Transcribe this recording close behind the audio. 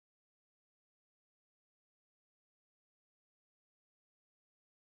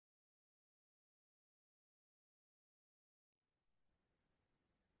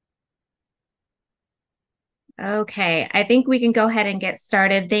Okay, I think we can go ahead and get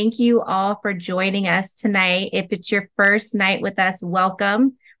started. Thank you all for joining us tonight. If it's your first night with us,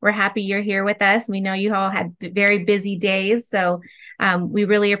 welcome. We're happy you're here with us. We know you all had very busy days, so we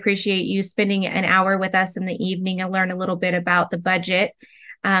really appreciate you spending an hour with us in the evening and learn a little bit about the budget.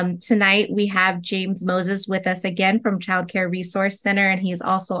 Tonight, we have James Moses with us again from Child Care Resource Center, and he's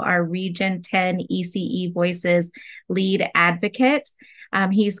also our Region 10 ECE Voices lead advocate.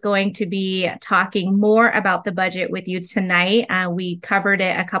 He's going to be talking more about the budget with you tonight. We covered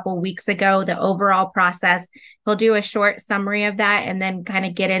it a couple weeks ago, the overall process. He'll do a short summary of that and then kind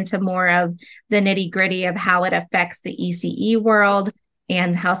of get into more of the nitty gritty of how it affects the ECE world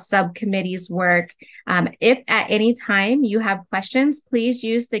and how subcommittees work. If at any time you have questions, please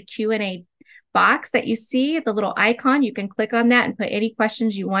use the Q&A box that you see, the little icon. You can click on that and put any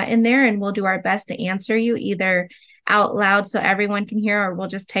questions you want in there, and we'll do our best to answer you either out loud so everyone can hear, or we'll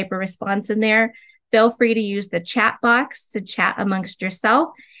just type a response in there. Feel free to use the chat box to chat amongst yourself.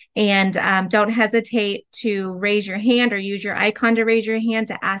 And don't hesitate to raise your hand or use your icon to raise your hand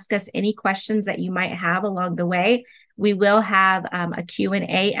to ask us any questions that you might have along the way. We will have a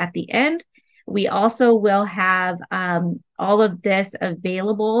Q&A at the end. We also will have all of this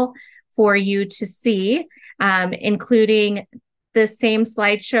available for you to see, including the same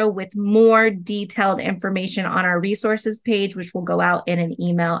slideshow with more detailed information on our resources page, which will go out in an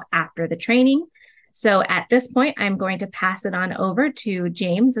email after the training. So at this point, I'm going to pass it on over to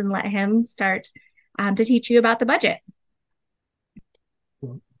James and let him start to teach you about the budget.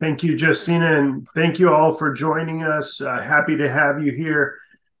 Thank you, Justina, and thank you all for joining us. Happy to have you here.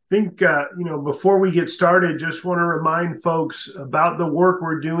 I think, before we get started, just want to remind folks about the work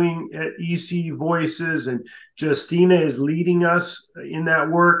we're doing at ECE Voices, and Justina is leading us in that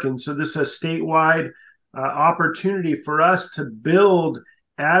work. And so this is a statewide opportunity for us to build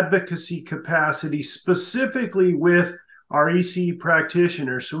advocacy capacity specifically with our ECE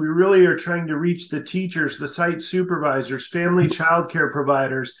practitioners. So we really are trying to reach the teachers, the site supervisors, family child care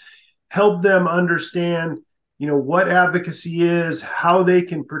providers, help them understand what advocacy is, how they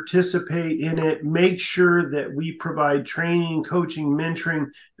can participate in it, make sure that we provide training, coaching, mentoring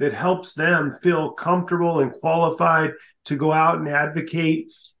that helps them feel comfortable and qualified to go out and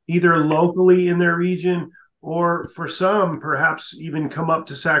advocate either locally in their region, or for some, perhaps even come up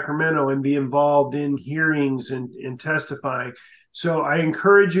to Sacramento and be involved in hearings and testifying. So I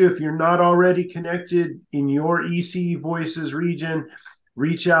encourage you, if you're not already connected in your ECE Voices region,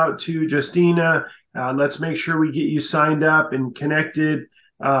 reach out to Justina. Let's make sure we get you signed up and connected.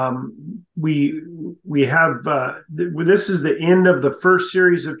 We have this is the end of the first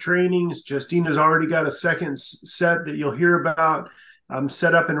series of trainings. Justina's already got a second set that you'll hear about,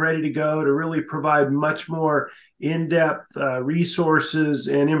 set up and ready to go to really provide much more in-depth resources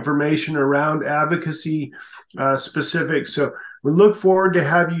and information around advocacy specific. So we look forward to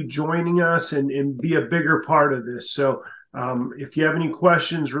have you joining us and be a bigger part of this. So if you have any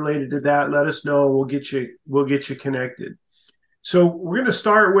questions related to that, let us know. We'll get you connected. So we're going to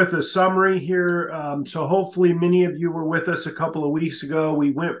start with a summary here. So hopefully many of you were with us a couple of weeks ago.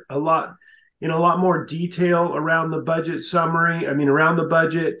 We went in a lot more detail around the budget summary. Around the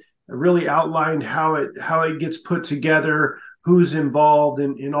budget, really outlined how it gets put together, who's involved,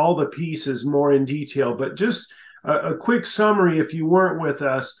 and all the pieces more in detail. But just a quick summary, if you weren't with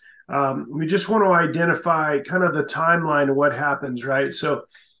us. We just want to identify kind of the timeline of what happens, right? So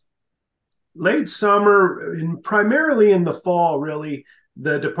late summer, and primarily in the fall, really,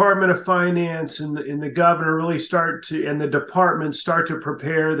 the Department of Finance and the governor really and the departments start to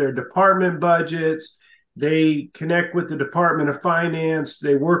prepare their department budgets. They connect with the Department of Finance.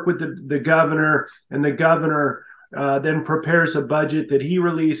 They work with the governor, and the governor then prepares a budget that he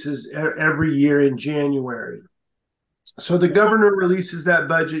releases every year in January. So the governor releases that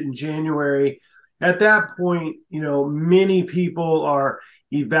budget in January. At that point, many people are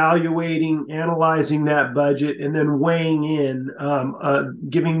evaluating, analyzing that budget, and then weighing in,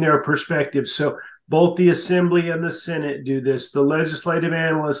 giving their perspective. So both the Assembly and the Senate do this. The Legislative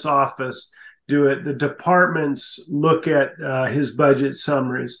Analyst's Office do it. The departments look at his budget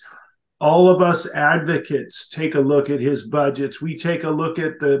summaries. All of us advocates take a look at his budgets. We take a look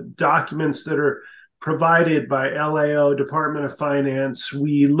at the documents that are provided by LAO, Department of Finance.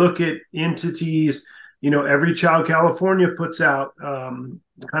 We look at entities, Every Child California puts out kind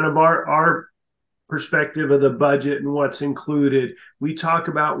of our perspective of the budget and what's included. We talk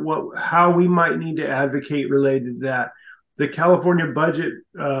about how we might need to advocate related to that. The California Budget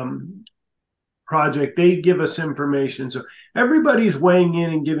Project, they give us information. So everybody's weighing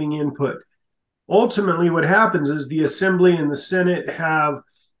in and giving input. Ultimately, what happens is the Assembly and the Senate have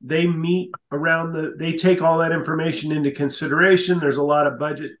they meet around they take all that information into consideration. There's a lot of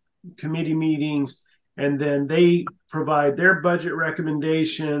budget committee meetings, and then they provide their budget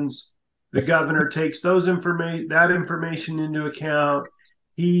recommendations. The governor takes that information into account.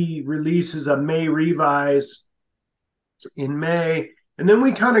 He releases a May revise in May. And then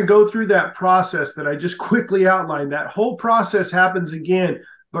we kind of go through that process that I just quickly outlined. That whole process happens again,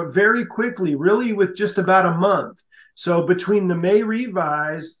 but very quickly, really with just about a month. So between the May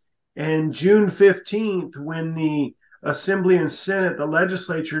revise and June 15th, when the Assembly and Senate, the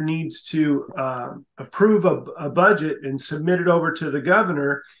legislature needs to approve a budget and submit it over to the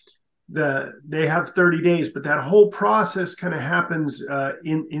governor, they have 30 days, but that whole process kind of happens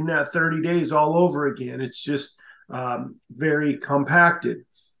in that 30 days all over again. It's just very compacted.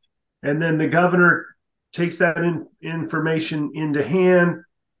 And then the governor takes that information into hand.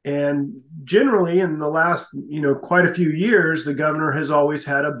 And generally in the last, quite a few years, the governor has always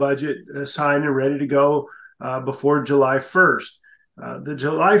had a budget signed and ready to go before July 1st. The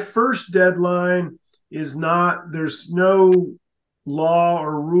July 1st deadline there's no law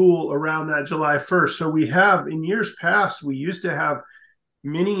or rule around that July 1st. So we have, in years past, we used to have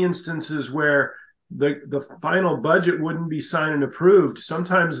many instances where the final budget wouldn't be signed and approved.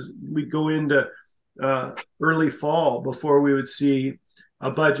 Sometimes we'd go into early fall before we would see a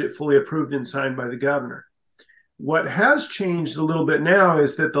budget fully approved and signed by the governor. What has changed a little bit now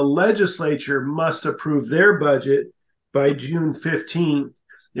is that the legislature must approve their budget by June 15th.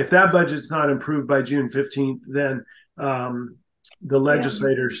 If that budget's not approved by June 15th, then the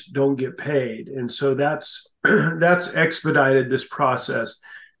legislators don't get paid. And so that's expedited this process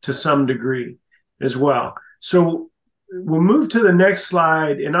to some degree as well. So we'll move to the next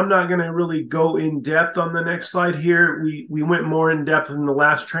slide, and I'm not going to really go in depth on the next slide here. We went more in depth in the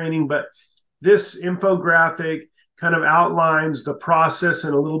last training, but this infographic kind of outlines the process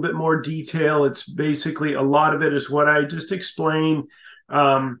in a little bit more detail. It's basically, a lot of it is what I just explained.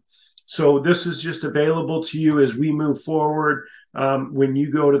 So this is just available to you as we move forward. When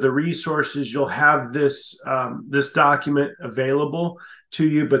you go to the resources, you'll have this document available to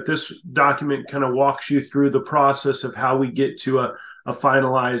you, but this document kind of walks you through the process of how we get to a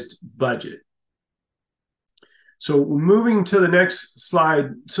finalized budget. So moving to the next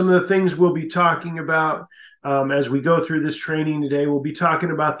slide, some of the things we'll be talking about as we go through this training today. We'll be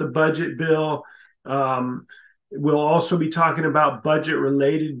talking about the budget bill. We'll also be talking about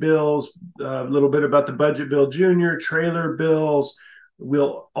budget-related bills, a little bit about the Budget Bill Junior, trailer bills.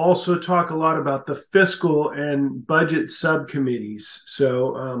 We'll also talk a lot about the fiscal and budget subcommittees.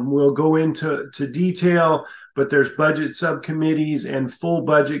 So we'll go into detail, but there's budget subcommittees and full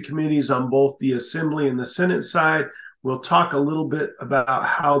budget committees on both the Assembly and the Senate side. We'll talk a little bit about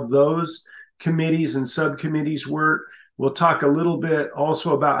how those committees and subcommittees work. We'll talk a little bit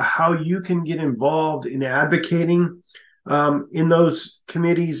also about how you can get involved in advocating in those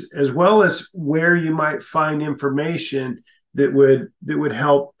committees, as well as where you might find information that would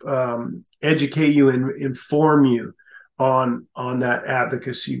help educate you and inform you on that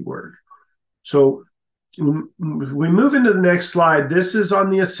advocacy work. So if we move into the next slide, this is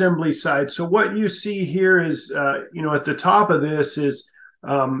on the Assembly side. So what you see here is, at the top of this is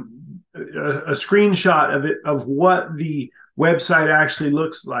a screenshot of what the website actually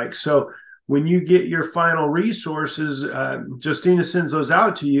looks like. So when you get your final resources, Justina sends those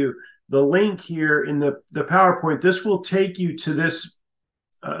out to you. The link here in the PowerPoint, this will take you to this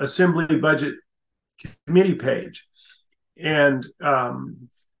Assembly Budget Committee page. And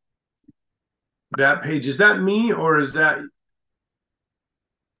that page, is that me or is that?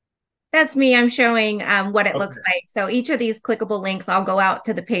 That's me. I'm showing what it looks like. So each of these clickable links, I'll go out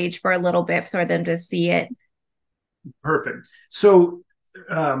to the page for a little bit for them to see it. Perfect. So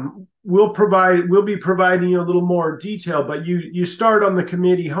we'll be providing you a little more detail, but you start on the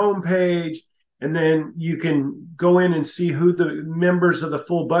committee homepage, and then you can go in and see who the members of the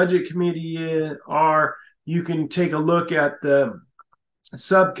full budget committee are. You can take a look at the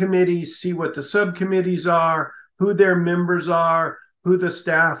subcommittees, see what the subcommittees are, who their members are, who the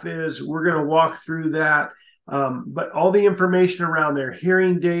staff is. We're going to walk through that. But all the information around their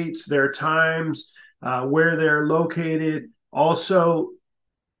hearing dates, their times, where they're located. Also,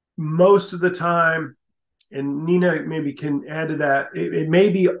 most of the time, and Nina maybe can add to that, it may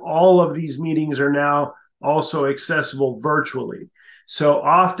be all of these meetings are now also accessible virtually. So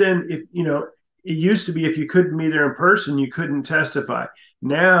often, if it used to be if you couldn't be there in person, you couldn't testify.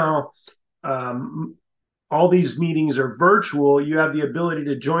 Now, all these meetings are virtual. You have the ability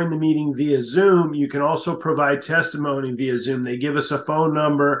to join the meeting via Zoom. You can also provide testimony via Zoom. They give us a phone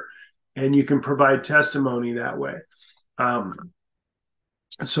number, and you can provide testimony that way.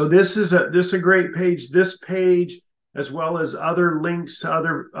 So this is a great page. This page, as well as other links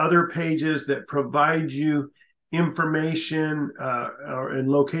to other pages that provide you information and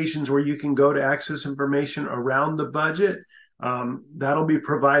locations where you can go to access information around the budget, that'll be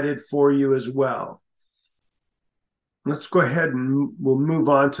provided for you as well. Let's go ahead and we'll move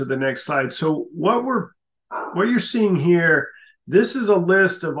on to the next slide. So what you're seeing here, this is a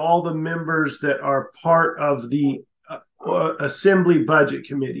list of all the members that are part of the Assembly Budget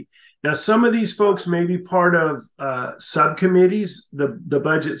Committee. Now, some of these folks may be part of subcommittees, the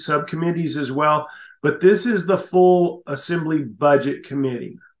budget subcommittees as well, but this is the full Assembly Budget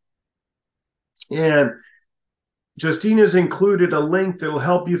Committee. And Justina's included a link that will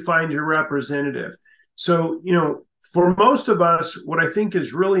help you find your representative. So, for most of us, what I think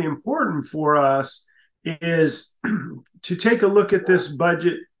is really important for us is to take a look at this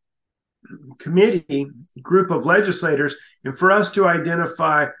budget committee group of legislators and for us to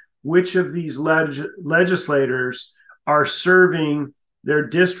identify which of these legislators are serving their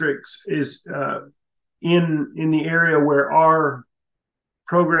districts is in the area where our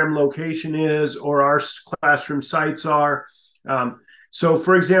program location is or our classroom sites are. So,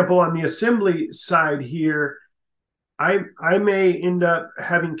 for example, on the Assembly side here, I may end up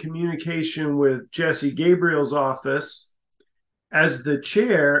having communication with Jesse Gabriel's office. As the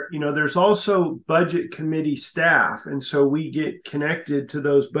chair, there's also budget committee staff. And so we get connected to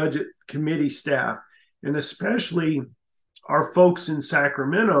those budget committee staff. And especially our folks in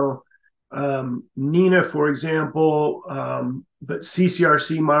Sacramento, Nina, for example, but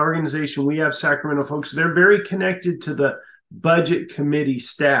CCRC, my organization, we have Sacramento folks. They're very connected to the budget committee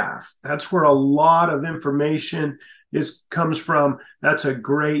staff. That's where a lot of information comes from. That's a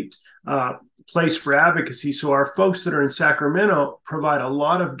great place for advocacy. So our folks that are in Sacramento provide a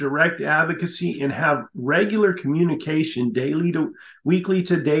lot of direct advocacy and have regular communication weekly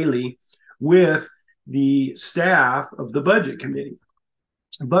to daily with the staff of the budget committee.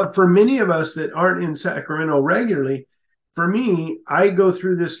 But for many of us that aren't in Sacramento regularly, for me, I go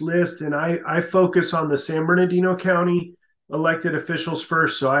through this list and I focus on the San Bernardino County elected officials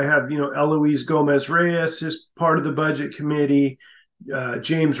first. So I have, Eloise Gomez Reyes is part of the budget committee.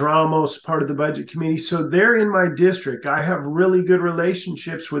 James Ramos, part of the budget committee. So they're in my district. I have really good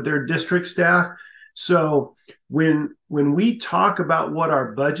relationships with their district staff. So when we talk about what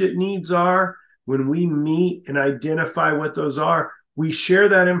our budget needs are, when we meet and identify what those are, we share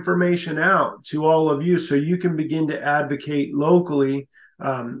that information out to all of you so you can begin to advocate locally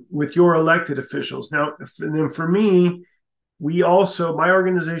with your elected officials. Now, and then for me, my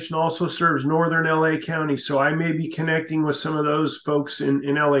organization also serves Northern LA County. So I may be connecting with some of those folks in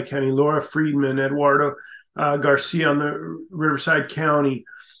LA County, Laura Friedman, Eduardo Garcia on the Riverside County,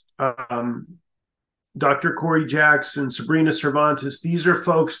 Dr. Corey Jackson, Sabrina Cervantes. These are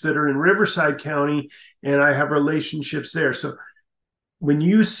folks that are in Riverside County, and I have relationships there. So when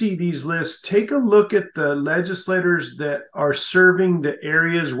you see these lists, take a look at the legislators that are serving the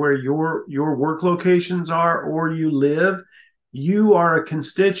areas where your work locations are or you live. You are a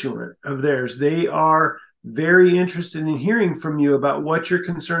constituent of theirs. They are very interested in hearing from you about what your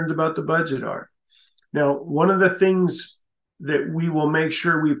concerns about the budget are. Now, one of the things that we will make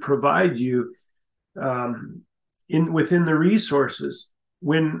sure we provide you within the resources,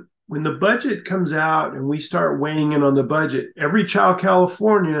 when the budget comes out and we start weighing in on the budget, Every Child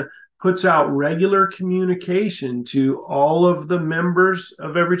California puts out regular communication to all of the members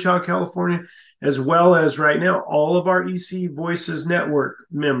of Every Child California, as well as right now, all of our ECE Voices Network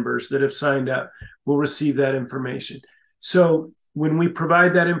members that have signed up will receive that information. So when we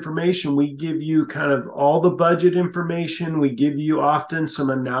provide that information, we give you kind of all the budget information. We give you often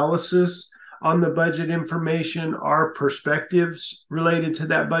some analysis on the budget information, our perspectives related to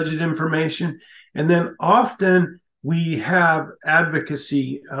that budget information. And then often we have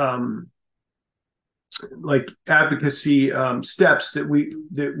advocacy steps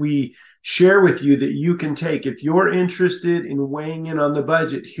that we share with you that you can take. If you're interested in weighing in on the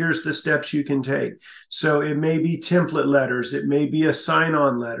budget, here's the steps you can take. So it may be template letters. It may be a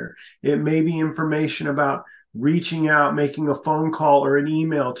sign-on letter. It may be information about reaching out, making a phone call or an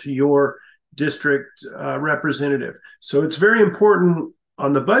email to your district representative. So it's very important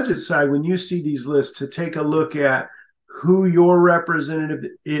on the budget side, when you see these lists, to take a look at who your representative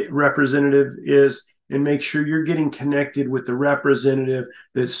is and make sure you're getting connected with the representative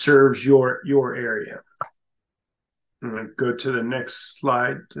that serves your area. I'm going to go to the next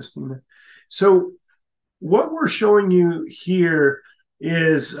slide. So what we're showing you here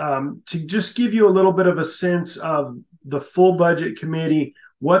is to just give you a little bit of a sense of the full budget committee,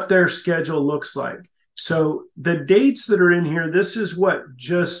 what their schedule looks like. So the dates that are in here, this is what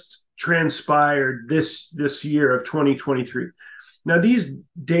just transpired this year of 2023. Now, these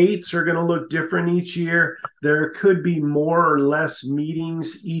dates are going to look different each year. There could be more or less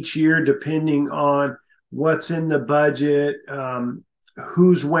meetings each year, depending on what's in the budget,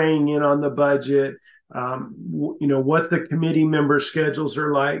 who's weighing in on the budget, what the committee member schedules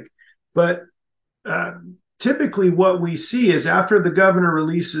are like. But typically what we see is after the governor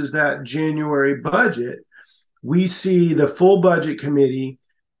releases that January budget, we see the full budget committee.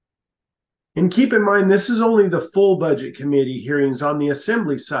 And keep in mind, this is only the full budget committee hearings on the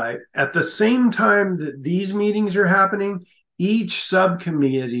assembly side. At the same time that these meetings are happening, each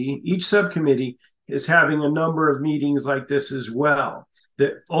subcommittee is having a number of meetings like this as well.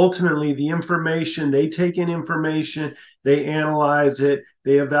 That ultimately the information, they take in information, they analyze it,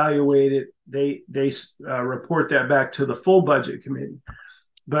 they evaluate it, they report that back to the full budget committee.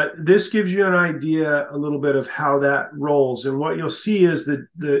 But this gives you an idea a little bit of how that rolls. And what you'll see is that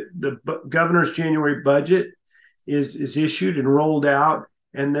the governor's January budget is issued and rolled out.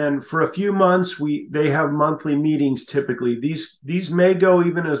 And then for a few months, they have monthly meetings typically. These may go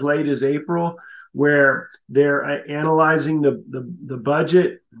even as late as April, where they're analyzing the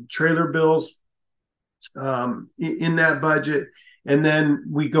budget, trailer bills in that budget. And then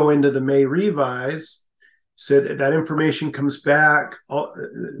we go into the May revise. So that information comes back,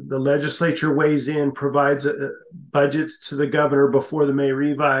 the legislature weighs in, provides budgets to the governor before the May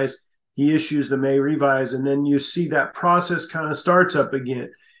revise. He issues the May revise, and then you see that process kind of starts up again,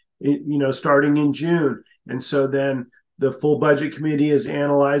 starting in June. And so then the full budget committee is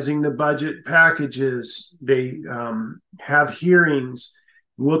analyzing the budget packages. They have hearings.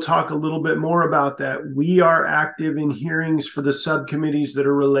 We'll talk a little bit more about that. We are active in hearings for the subcommittees that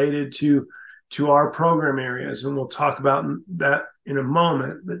are related to our program areas, and we'll talk about that in a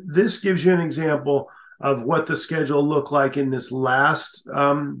moment. But this gives you an example of what the schedule looked like in this last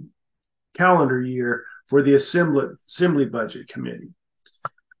calendar year for the Assembly Budget Committee.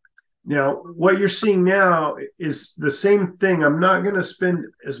 Now, what you're seeing now is the same thing. I'm not going to spend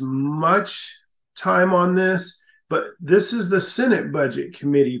as much time on this, but this is the Senate Budget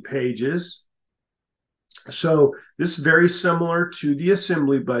Committee pages. So this is very similar to the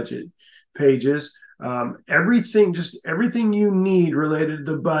Assembly Budget pages. Everything you need related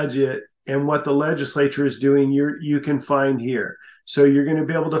to the budget and what the legislature is doing, you can find here. So you're going to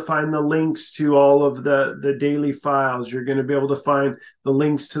be able to find the links to all of the daily files. You're going to be able to find the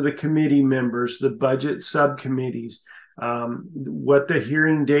links to the committee members, the budget subcommittees, what the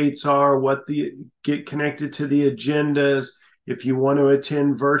hearing dates are, get connected to the agendas. If you want to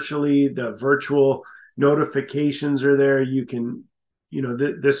attend virtually, the virtual notifications are there. You can,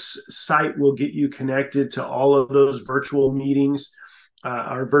 this site will get you connected to all of those virtual meetings,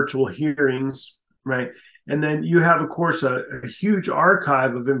 our virtual hearings, right? And then you have, of course, a huge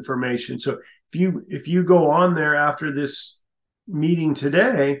archive of information. So if you go on there after this meeting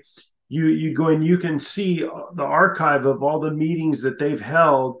today, you go and you can see the archive of all the meetings that they've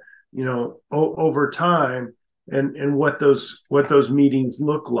held, over time, and what those meetings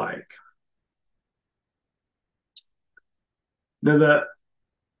look like. Now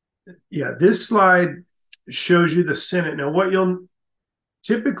this slide shows you the Senate. Now what you'll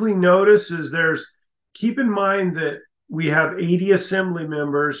typically notice is keep in mind that we have 80 assembly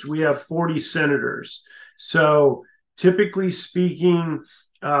members, we have 40 senators. So typically speaking,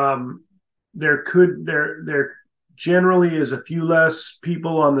 there generally is a few less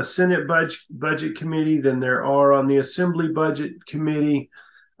people on the Senate budget committee than there are on the Assembly Budget Committee.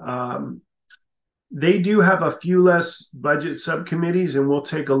 They do have a few less budget subcommittees, and we'll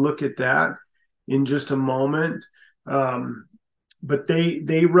take a look at that in just a moment. But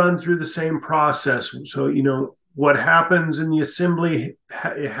they run through the same process. So, what happens in the Assembly,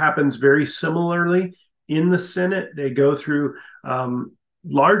 it happens very similarly in the Senate. They go through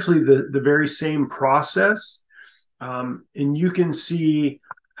largely the very same process. And you can see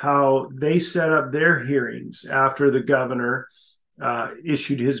how they set up their hearings after the governor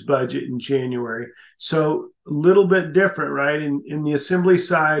issued his budget in January. So a little bit different, right? In the Assembly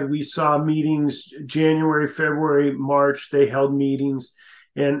side, we saw meetings January, February, March. They held meetings.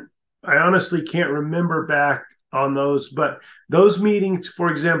 And I honestly can't remember back on those, but those meetings, for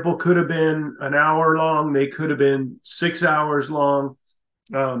example, could have been an hour long. They could have been 6 hours long.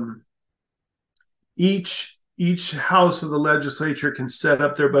 Each house of the legislature can set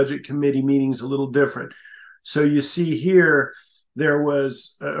up their budget committee meetings a little different. So you see here, there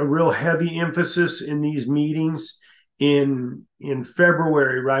was a real heavy emphasis in these meetings in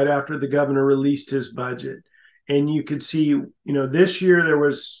February, right after the governor released his budget. And you could see, this year there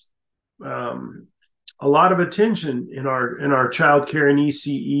was a lot of attention in our child care and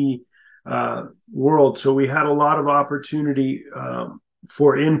ECE world. So we had a lot of opportunity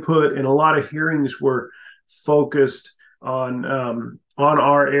for input, and a lot of hearings were focused on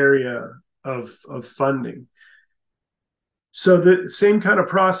our area of funding. So the same kind of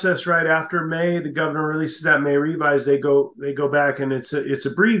process right after May, the governor releases that May revise. They go back, and it's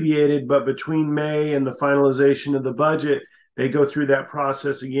abbreviated, but between May and the finalization of the budget, they go through that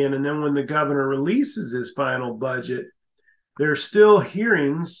process again. And then when the governor releases his final budget, there's still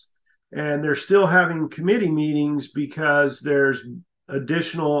hearings and they're still having committee meetings because there's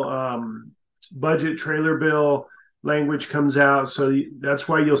additional budget trailer bill language comes out. So that's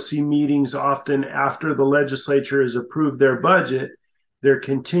why you'll see meetings often after the legislature has approved their budget. There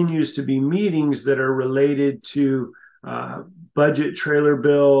continues to be meetings that are related to budget trailer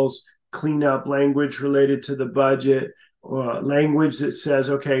bills, cleanup language related to the budget, language that says,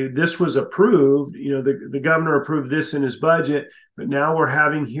 okay, this was approved, the governor approved this in his budget, but now we're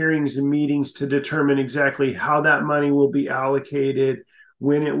having hearings and meetings to determine exactly how that money will be allocated,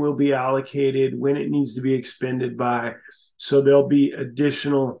 when it will be allocated, when it needs to be expended by. So there'll be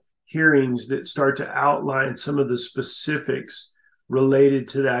additional hearings that start to outline some of the specifics related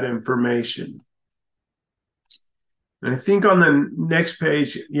to that information. And I think on the next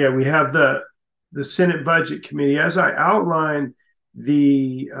page, we have the Senate Budget Committee. As I outlined,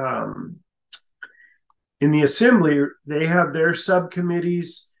 in the Assembly, they have their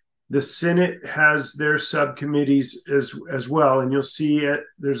subcommittees. The Senate has their subcommittees as well. And you'll see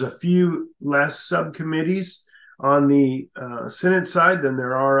there's a few less subcommittees on the Senate side than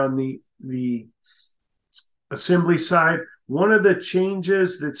there are on the Assembly side. One of the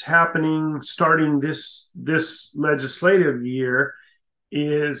changes that's happening starting this legislative year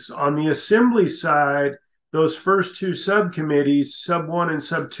is on the Assembly side, those first two subcommittees, sub 1 and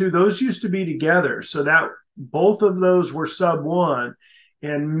sub 2, those used to be together. So that both of those were sub 1,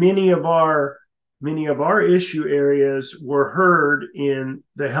 and many of our issue areas were heard in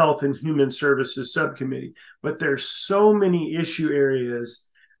the Health and Human Services subcommittee. But there's so many issue areas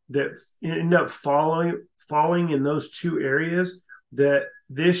that end up falling in those two areas that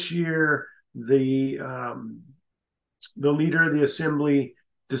this year the leader of the Assembly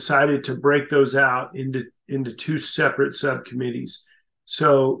decided to break those out into two separate subcommittees.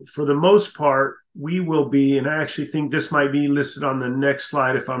 So for the most part, we will be, and I actually think this might be listed on the next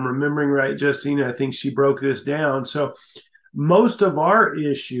slide if I'm remembering right, Justine. I think she broke this down. So most of our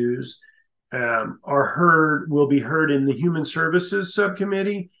issues will be heard in the Human Services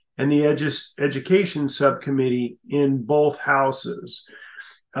Subcommittee and the Education Subcommittee in both houses.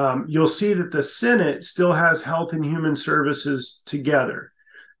 You'll see that the Senate still has Health and Human Services together.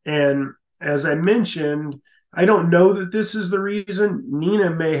 And as I mentioned, I don't know that this is the reason. Nina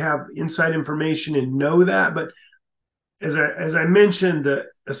may have inside information and know that, but as I mentioned, the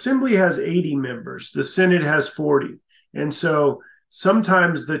Assembly has 80 members, the Senate has 40. And so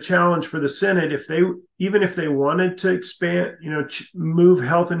sometimes the challenge for the Senate, even if they wanted to expand, move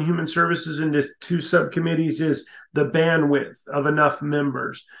Health and Human Services into two subcommittees, is the bandwidth of enough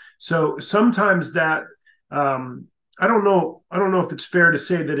members. So sometimes that, I don't know if it's fair to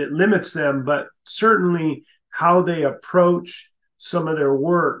say that it limits them, but certainly how they approach some of their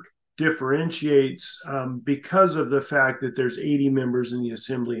work differentiates because of the fact that there's 80 members in the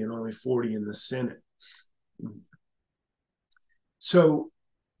Assembly and only 40 in the Senate. So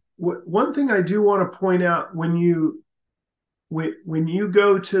one thing I do want to point out, when you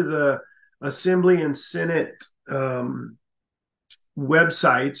go to the Assembly and Senate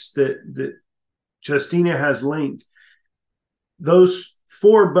websites that Justina has linked, those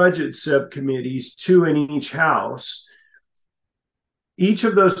 4 budget subcommittees, 2 in each house, each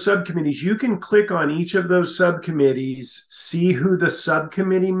of those subcommittees, you can click on each of those subcommittees, see who the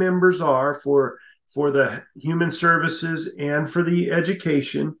subcommittee members are for the Human Services and for the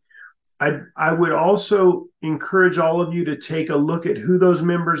Education. I would also encourage all of you to take a look at who those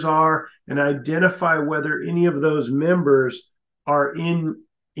members are and identify whether any of those members are in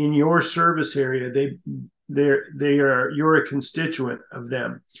your service area. You're a constituent of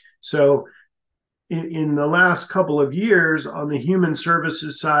them. So in the last couple of years, on the Human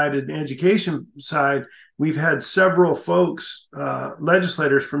Services side and Education side, we've had several folks,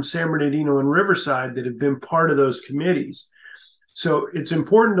 legislators from San Bernardino and Riverside, that have been part of those committees. So it's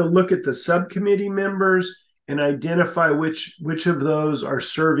important to look at the subcommittee members and identify which of those are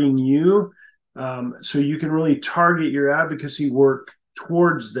serving you, so you can really target your advocacy work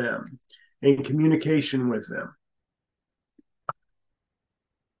towards them and communication with them.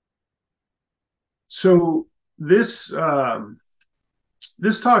 So this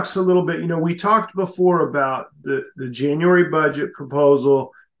this talks a little bit. We talked before about the January budget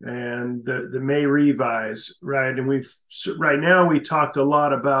proposal and the May revise, right? And right now we talked a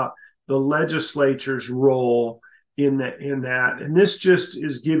lot about the legislature's role in that, and this just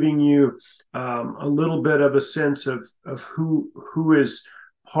is giving you a little bit of a sense of who is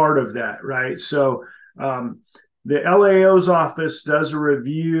part of that, right? So the LAO's office does a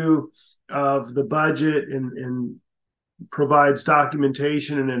review of the budget and provides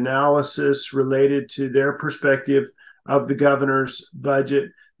documentation and analysis related to their perspective of the governor's budget.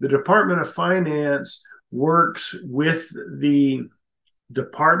 The Department of Finance works with the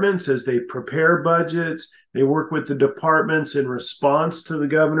departments as they prepare budgets. They work with the departments in response to the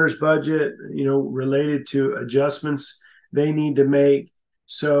governor's budget, related to adjustments they need to make.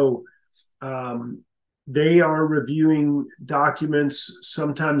 So they are reviewing documents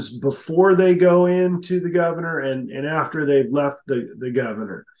sometimes before they go into the governor and after they've left the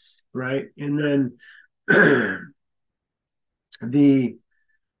governor, right? And then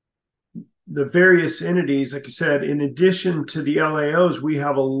the various entities, like I said, in addition to the LAOs, we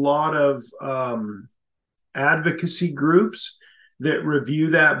have a lot of advocacy groups that review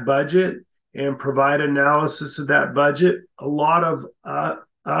that budget and provide analysis of that budget. A lot of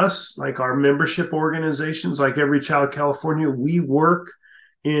us, like our membership organizations, like Every Child California, we work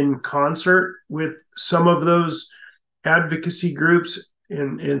in concert with some of those advocacy groups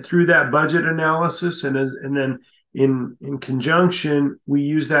and through that budget analysis, and then in conjunction, we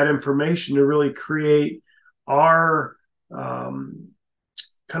use that information to really create our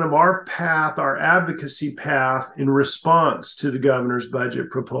kind of our path, our advocacy path in response to the governor's budget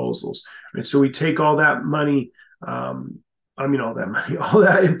proposals. And so we take all that money, all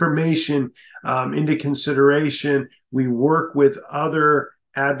that information into consideration. We work with other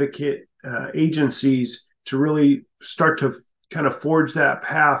advocate agencies to really start to kind of forge that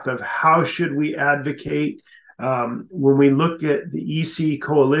path of how should we advocate. When we look at the ECE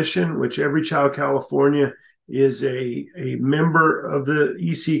Coalition, which Every Child California is a member of the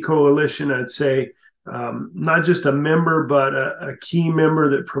ECE Coalition, I'd say not just a member, but a key member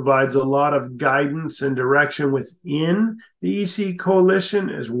that provides a lot of guidance and direction within the ECE Coalition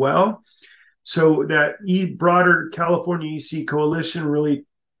as well. So that broader California ECE Coalition really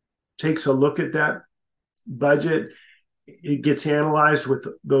takes a look at that budget. It gets analyzed with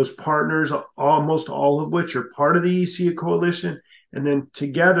those partners, almost all of which are part of the ECE Coalition. And then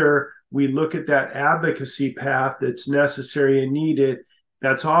together, we look at that advocacy path that's necessary and needed.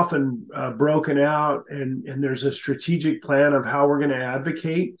 That's often broken out, and there's a strategic plan of how we're going to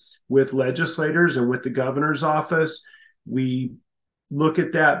advocate with legislators and with the governor's office. We look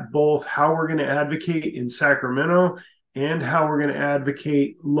at that both how we're going to advocate in Sacramento and how we're going to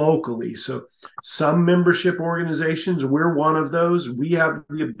advocate locally. So some membership organizations, we're one of those. We have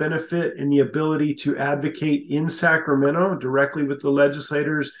the benefit and the ability to advocate in Sacramento directly with the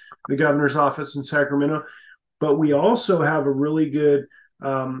legislators, the governor's office in Sacramento. But we also have a really good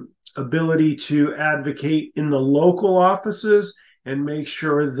ability to advocate in the local offices and make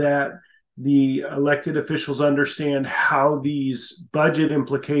sure that the elected officials understand how these budget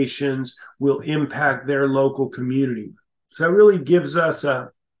implications will impact their local community. So that really gives us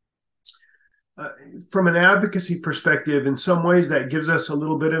from an advocacy perspective, in some ways that gives us a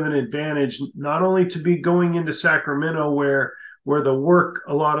little bit of an advantage, not only to be going into Sacramento where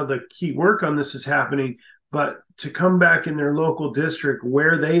a lot of the key work on this is happening, but to come back in their local district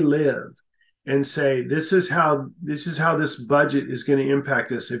where they live and say, this is how this budget is going to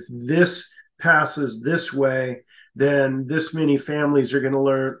impact us. If this passes this way, then this many families are going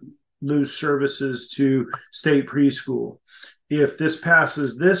to lose services to state preschool. If this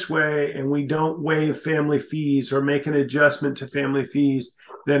passes this way and we don't waive family fees or make an adjustment to family fees,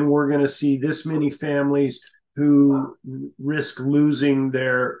 then we're going to see this many families who risk losing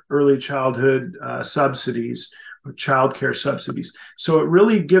their early childhood subsidies or childcare subsidies. So it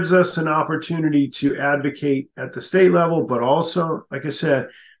really gives us an opportunity to advocate at the state level, but also, like I said,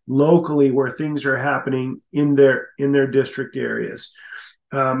 locally where things are happening in their district areas.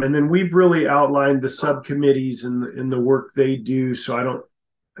 And then we've really outlined the subcommittees and the work they do. So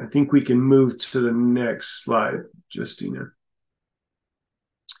I think we can move to the next slide, Justina.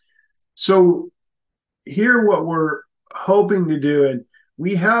 So here, what we're hoping to do, and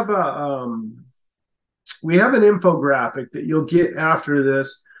we have an infographic that you'll get after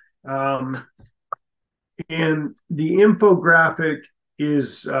this. And the infographic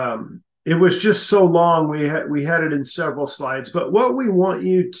is, it was just so long, we had it in several slides. But what we want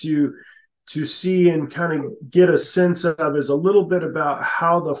you to see and kind of get a sense of is a little bit about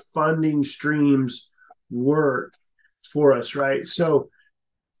how the funding streams work for us, right? So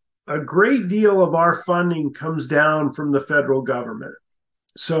a great deal of our funding comes down from the federal government.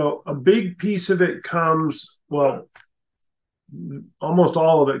 So a big piece of it comes, well, almost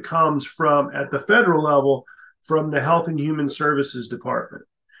all of it comes from, at the federal level, from the Health and Human Services Department,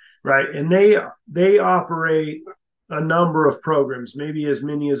 right? And they operate a number of programs, maybe as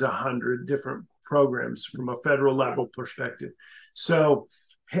many as 100 different programs from a federal level perspective. So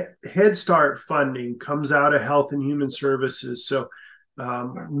Head Start funding comes out of Health and Human Services. So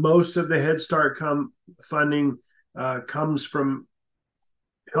most of the Head Start funding comes from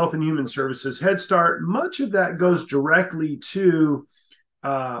Health and Human Services. Head Start, much of that goes directly to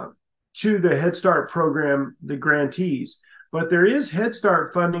the Head Start program, the grantees. But there is Head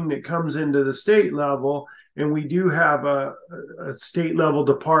Start funding that comes into the state level, and we do have a state level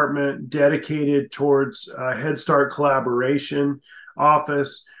department dedicated towards Head Start collaboration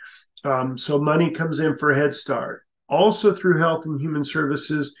office. So money comes in for Head Start. Also through Health and Human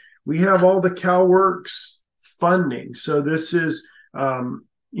Services, we have all the CalWORKs funding. So this is the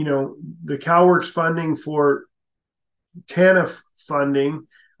CalWORKs funding for TANF funding,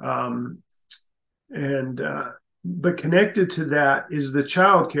 but connected to that is the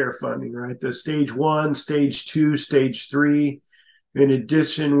child care funding, right? The stage 1, stage 2, stage 3. In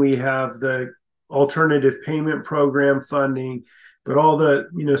addition, we have the alternative payment program funding, but all the,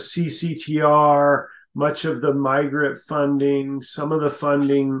 CCTR, much of the migrant funding, some of the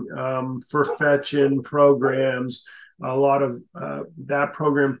funding for fetch-in programs, a lot of that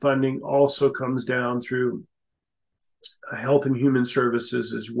program funding also comes down through Health and Human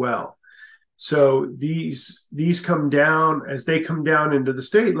Services as well. So these come down, as they come down into the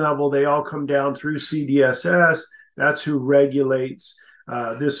state level, they all come down through CDSS. That's who regulates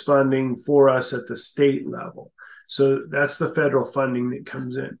this funding for us at the state level. So that's the federal funding that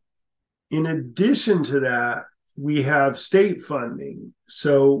comes in. In addition to that, we have state funding.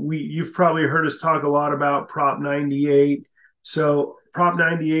 So you've probably heard us talk a lot about Prop 98. So Prop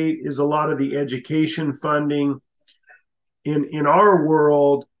 98 is a lot of the education funding. In our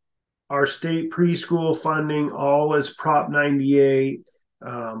world, our state preschool funding, all is Prop 98.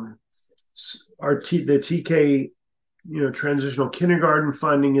 The TK, transitional kindergarten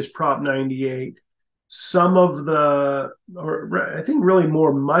funding is Prop 98. Some of I think really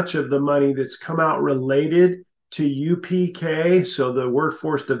much of the money that's come out related to UPK, so the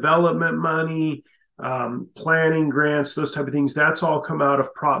workforce development money, planning grants, those type of things, that's all come out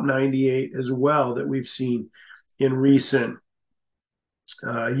of Prop 98 as well that we've seen in recent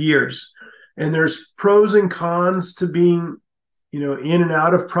years. And there's pros and cons to being, in and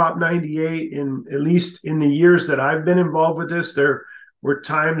out of Prop 98. And at least in the years that I've been involved with this, there were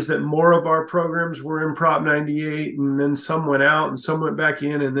times that more of our programs were in Prop 98, and then some went out and some went back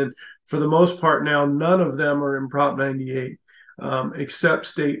in. And then for the most part now, none of them are in Prop 98 except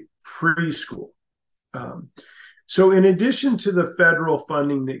state preschool. So in addition to the federal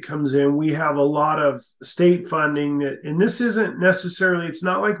funding that comes in, we have a lot of state funding and this isn't necessarily, it's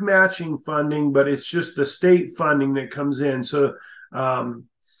not like matching funding, but it's just the state funding that comes in. So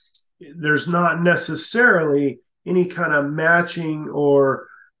there's not necessarily any kind of matching or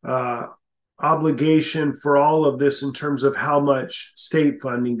obligation for all of this in terms of how much state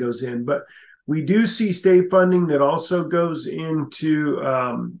funding goes in. But we do see state funding that also goes into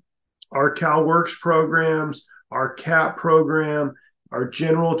our CalWORKs programs, our CAP program, our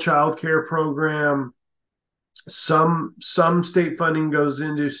general child care program. Some state funding goes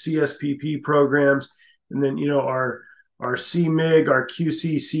into CSPP programs, and then our CMIG, our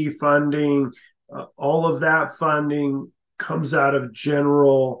QCC funding, all of that funding comes out of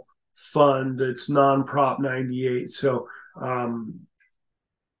general fund that's non-Prop 98. So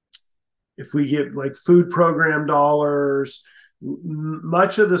if we get like food program dollars,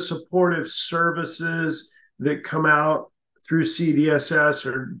 much of the supportive services that come out through CDSS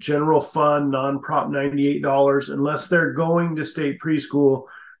or general fund, non-Prop 98 dollars, unless they're going to state preschool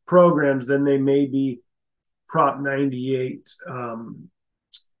programs, then they may be Prop 98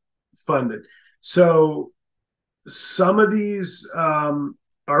 funded. So some of these are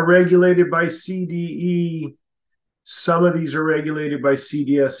regulated by CDE. Some of these are regulated by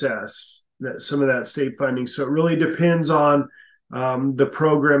CDSS, some of that state funding. So it really depends on the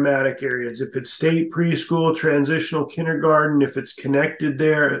programmatic areas. If it's state preschool, transitional kindergarten, if it's connected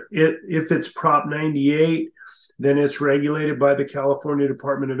there, if it's Prop 98, then it's regulated by the California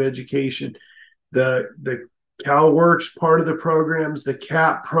Department of Education. The CalWORKs part of the programs, the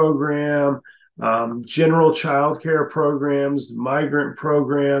CAP program, general child care programs, migrant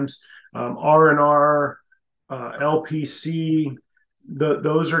programs, R&R, LPC,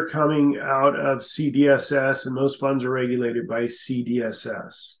 those are coming out of CDSS, and those funds are regulated by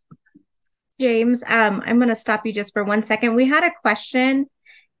CDSS. James, I'm going to stop you just for 1 second. We had a question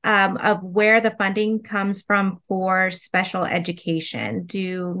of where the funding comes from for special education.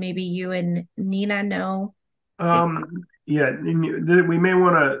 Do maybe you and Nina know? Yeah, we may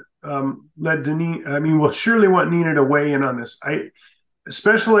want to let Denise. I mean, we'll surely want Nina to weigh in on this.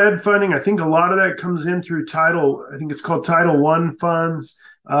 Special ed funding, I think a lot of that comes in through Title. I think it's called Title I funds.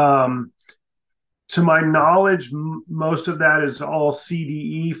 To my knowledge, most of that is all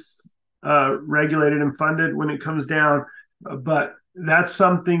CDE regulated and funded when it comes down. But that's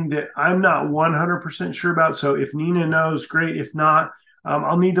something that I'm not 100% sure about. So if Nina knows, great. If not,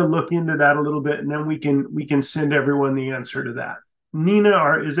 I'll need to look into that a little bit, and then we can send everyone the answer to that.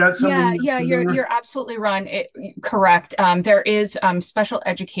 Nina, is that something? Yeah, you're absolutely right. Correct. There is special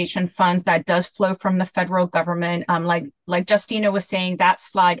education funds that does flow from the federal government. Like Justina was saying, that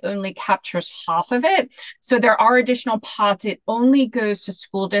slide only captures half of it. So there are additional pots. It only goes to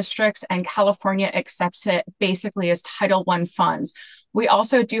school districts, and California accepts it basically as Title I funds. We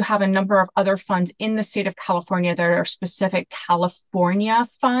also do have a number of other funds in the state of California that are specific California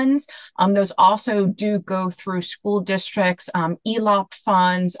funds. Those also do go through school districts, ELOP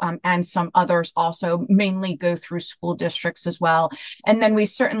funds, and some others also mainly go through school districts as well. And then we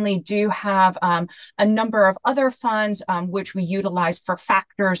certainly do have a number of other funds which we utilize for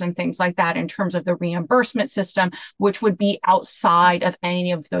factors and things like that in terms of the reimbursement system, which would be outside of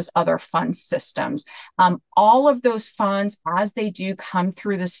any of those other fund systems. All of those funds, as they do come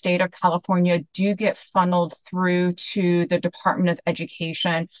through the state of California, do get funneled through to the Department of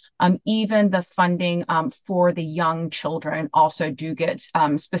Education. Even the funding for the young children also do get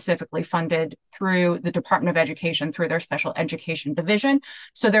specifically funded through the Department of Education through their special education division.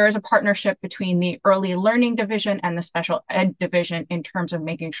 So there is a partnership between the early learning division and the special ed division in terms of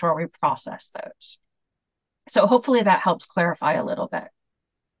making sure we process those. So hopefully that helps clarify a little bit.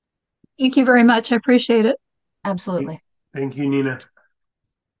 Thank you very much. I appreciate it. Absolutely. Thank you, Nina.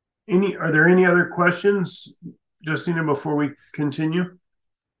 Are there any other questions, Justina, before we continue?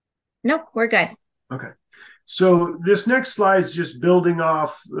 Nope, we're good. Okay. So this next slide is just building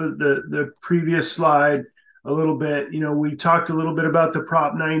off the previous slide a little bit. We talked a little bit about the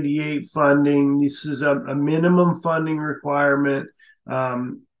Prop 98 funding. This is a minimum funding requirement.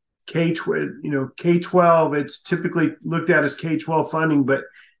 K-12, it's typically looked at as K-12 funding, but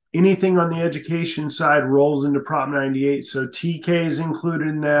anything on the education side rolls into Prop 98. So TK is included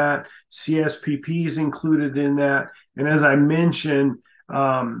in that. CSPP is included in that. And as I mentioned,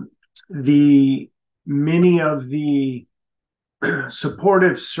 many of the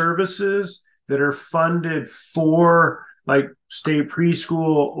supportive services that are funded for like state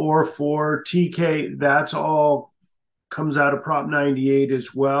preschool or for TK, that's all comes out of Prop 98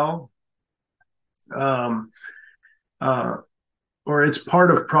 as well. Or it's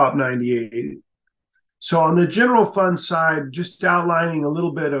part of Prop 98. So on the general fund side, just outlining a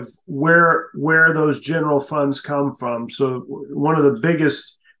little bit of where those general funds come from. So one of the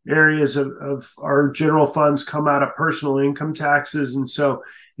biggest areas of our general funds come out of personal income taxes. And so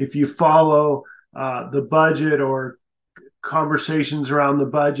if you follow the budget or conversations around the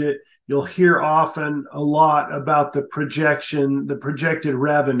budget, you'll hear often a lot about the projected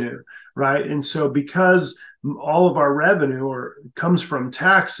revenue, right? And so because all of our revenue comes from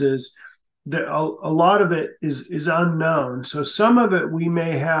taxes, a lot of it is unknown. So some of it we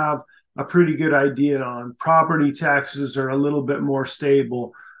may have a pretty good idea on. Property taxes are a little bit more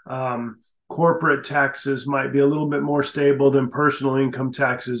stable. Corporate taxes might be a little bit more stable than personal income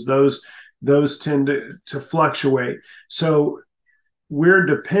taxes. Those tend to fluctuate. So we're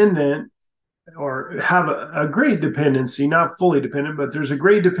dependent or have a great dependency, not fully dependent, but there's a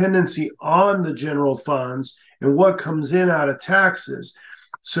great dependency on the general funds and what comes in out of taxes.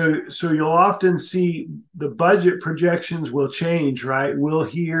 So you'll often see the budget projections will change, right? We'll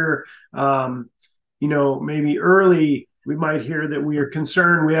hear, maybe early, we might hear that we are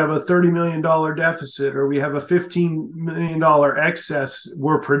concerned we have a $30 million deficit or we have a $15 million excess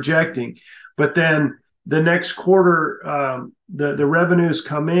we're projecting. But then the next quarter, the revenues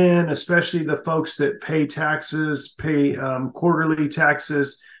come in, especially the folks that pay taxes, pay quarterly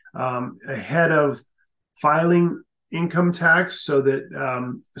taxes ahead of filing income tax so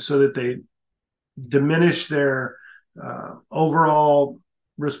that they diminish their overall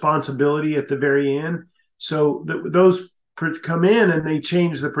responsibility at the very end. So those come in and they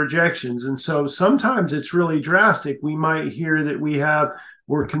change the projections. And so sometimes it's really drastic. We might hear that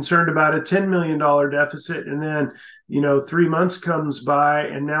we're concerned about a $10 million deficit. And then, 3 months comes by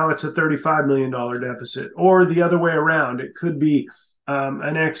and now it's a $35 million deficit, or the other way around. It could be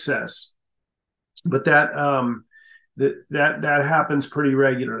an excess, but that happens pretty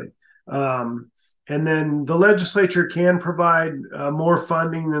regularly. And then the legislature can provide more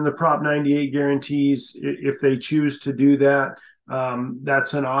funding than the Prop 98 guarantees if they choose to do that.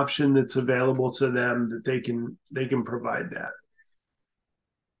 That's an option that's available to them, that they can provide that.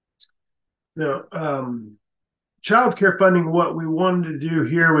 Now, child care funding, what we wanted to do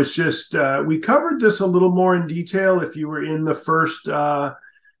here was just, we covered this a little more in detail if you were in the first part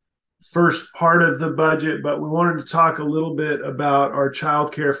of the budget, but we wanted to talk a little bit about our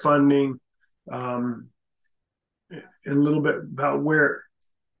child care funding, and a little bit about where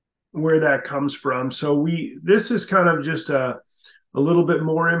that comes from. So this is kind of just a little bit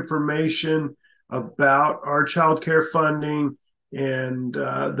more information about our child care funding and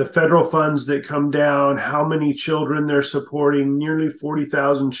the federal funds that come down, how many children they're supporting. Nearly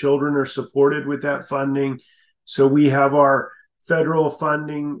 40,000 children are supported with that funding. So we have our federal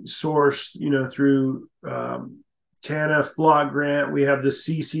funding source, through TANF block grant. We have the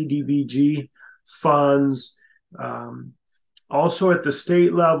CCDBG funds. Also at the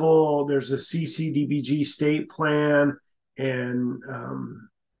state level, there's a CCDBG state plan, and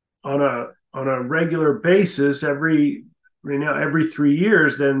on a regular basis, every 3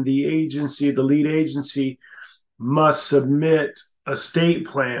 years, then the lead agency must submit a state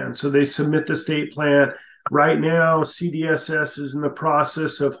plan. So they submit the state plan. Right now, CDSS is in the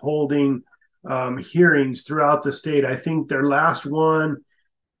process of holding hearings throughout the state. I think their last one,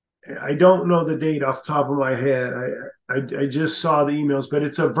 I don't know the date off the top of my head. I just saw the emails, but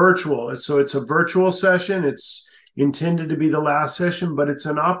it's a virtual session. It's intended to be the last session, but it's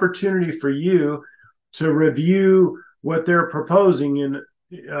an opportunity for you to review what they're proposing. And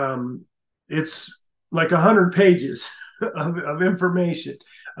it's like 100 pages of information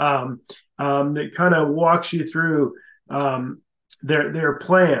that kind of walks you through their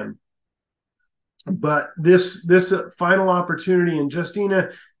plan. But this final opportunity, and Justina,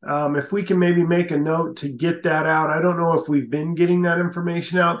 if we can maybe make a note to get that out. I don't know if we've been getting that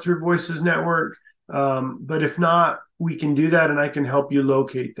information out through Voices Network, but if not, we can do that, and I can help you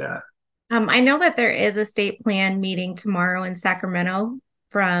locate that. I know that there is a state plan meeting tomorrow in Sacramento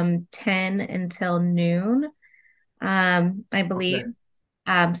from 10 until noon, I believe. Okay.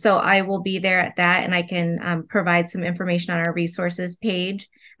 So I will be there at that, and I can provide some information on our resources page.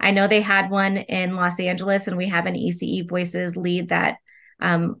 I know they had one in Los Angeles, and we have an ECE Voices lead that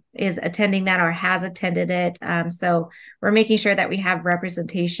is attending that or has attended it. So we're making sure that we have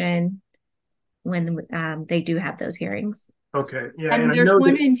representation when they do have those hearings. Okay. Yeah. And there's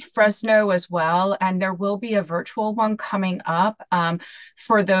one in Fresno as well. And there will be a virtual one coming up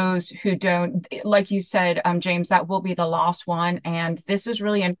for those who don't, like you said, James, that will be the last one. And this is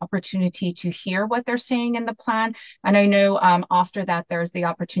really an opportunity to hear what they're saying in the plan. And I know after that, there's the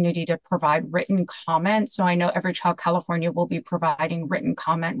opportunity to provide written comment. So I know Every Child California will be providing written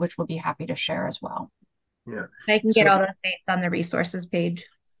comment, which we'll be happy to share as well. Yeah. I can get all those dates on the resources page.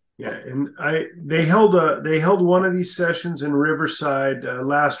 Yeah, and they held one of these sessions in Riverside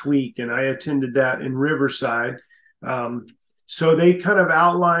last week, and I attended that in Riverside. So they kind of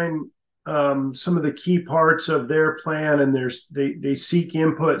outline some of the key parts of their plan, and they seek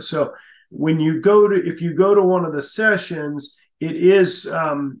input. So if you go to one of the sessions, it's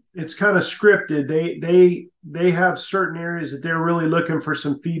kind of scripted. They have certain areas that they're really looking for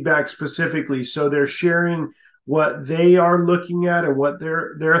some feedback specifically. So they're sharing what they are looking at and what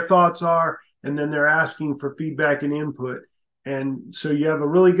their thoughts are, and then they're asking for feedback and input. And so you have a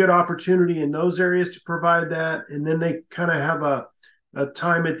really good opportunity in those areas to provide that. And then they kind of have a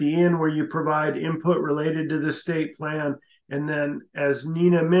time at the end where you provide input related to the state plan. And then, as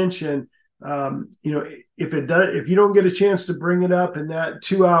Nina mentioned, if you don't get a chance to bring it up in that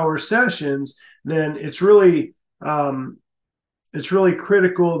 2-hour sessions, then it's really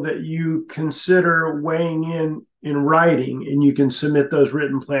critical that you consider weighing in writing, and you can submit those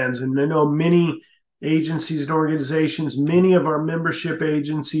written plans. And I know many agencies and organizations, many of our membership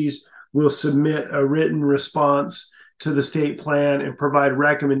agencies will submit a written response to the state plan and provide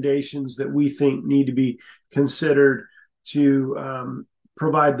recommendations that we think need to be considered to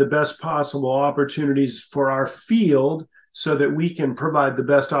provide the best possible opportunities for our field so that we can provide the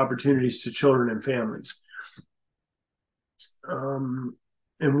best opportunities to children and families. And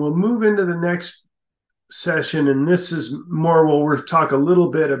we'll move into the next session, and this is more where we'll talk a little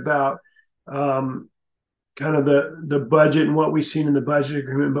bit about kind of the budget and what we've seen in the budget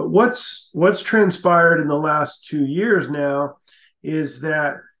agreement. But what's transpired in the last 2 years now is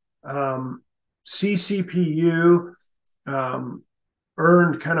that CCPU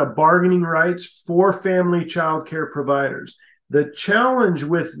earned kind of bargaining rights for family child care providers. The challenge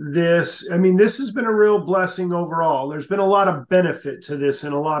with this, I mean, this has been a real blessing overall. There's been a lot of benefit to this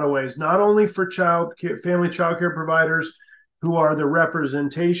in a lot of ways, not only for family child care providers who are the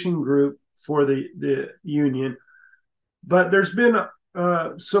representation group for the union, but there's been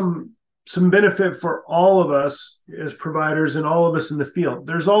some benefit for all of us as providers and all of us in the field.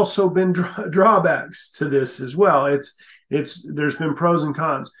 There's also been drawbacks to this as well. There's been pros and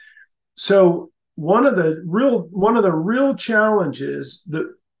cons. So one of the real challenges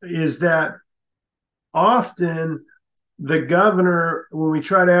is that often the governor, when we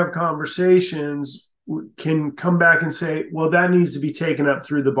try to have conversations, can come back and say, well, that needs to be taken up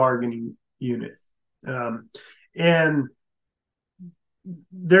through the bargaining unit. And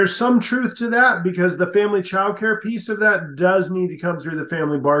there's some truth to that, because the family child care piece of that does need to come through the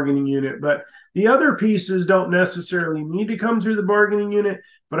family bargaining unit, but the other pieces don't necessarily need to come through the bargaining unit.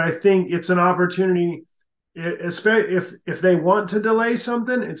 But I think it's an opportunity, especially if they want to delay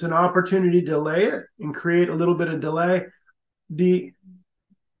something, it's an opportunity to delay it and create a little bit of delay.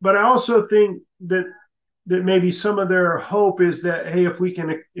 But I also think that maybe some of their hope is that, hey, if we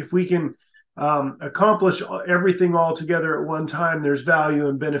can accomplish everything all together at one time, there's value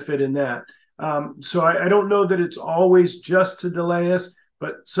and benefit in that. So I don't know that it's always just to delay us,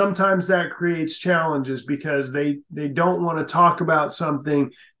 but sometimes that creates challenges because they don't want to talk about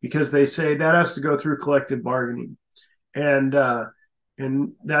something because they say that has to go through collective bargaining. And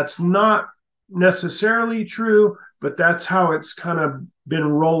that's not necessarily true, but that's how it's kind of been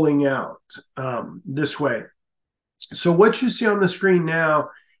rolling out this way. So what you see on the screen now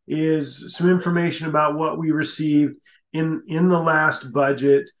is some information about what we received in the last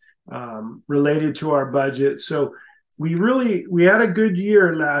budget related to our budget. So we had a good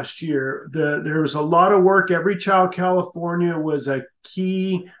year last year. There was a lot of work. Every Child California was a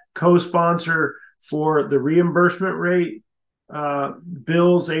key co-sponsor for the reimbursement rate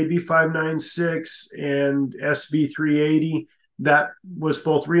bills, AB 596 and SB 380. That was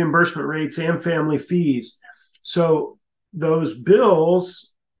both reimbursement rates and family fees. So those bills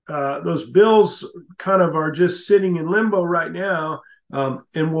kind of are just sitting in limbo right now,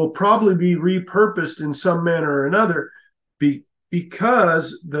 and will probably be repurposed in some manner or another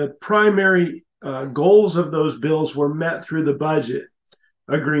because the primary goals of those bills were met through the budget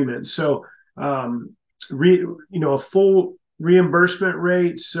agreement. So, a full reimbursement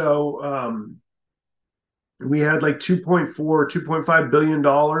rate. So we had like $2.5 billion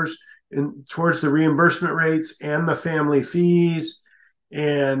towards the reimbursement rates and the family fees.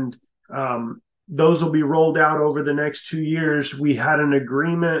 And those will be rolled out over the next 2 years. We had an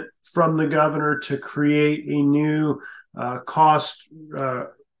agreement from the governor to create a new cost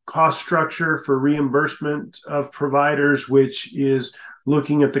structure for reimbursement of providers, which is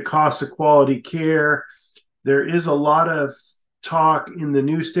looking at the cost of quality care. There is a lot of talk in the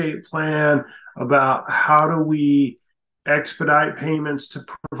new state plan about how do we expedite payments to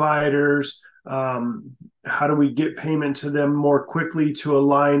providers. How do we get payment to them more quickly to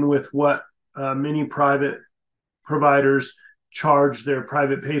align with what many private providers charge their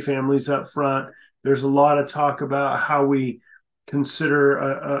private pay families up front? There's a lot of talk about how we consider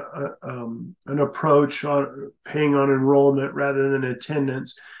an approach on paying on enrollment rather than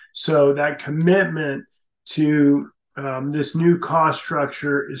attendance. So that commitment to this new cost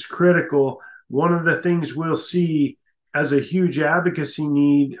structure is critical. One of the things we'll see as a huge advocacy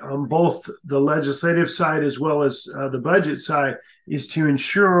need on both the legislative side as well as the budget side is to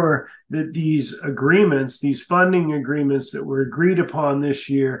ensure that these agreements, these funding agreements that were agreed upon this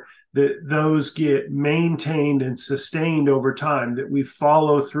year, that those get maintained and sustained over time, that we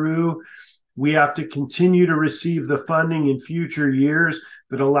follow through. We have to continue to receive the funding in future years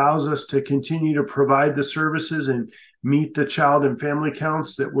that allows us to continue to provide the services and meet the child and family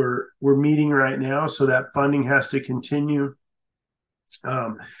counts that we're meeting right now. So that funding has to continue.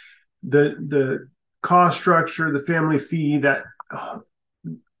 The cost structure, the family fee, that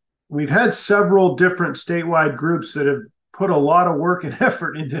we've had several different statewide groups that have put a lot of work and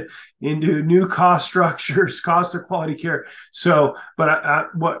effort into new cost structures, cost of quality care. So, but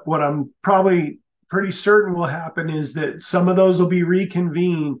what I'm probably pretty certain will happen is that some of those will be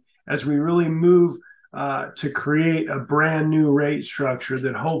reconvened as we really move to create a brand new rate structure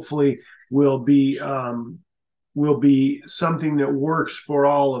that hopefully will be something that works for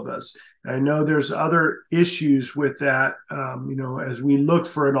all of us. I know there's other issues with that, as we look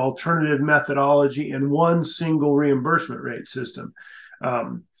for an alternative methodology and one single reimbursement rate system.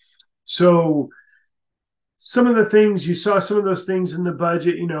 So some of the things, you saw some of those things in the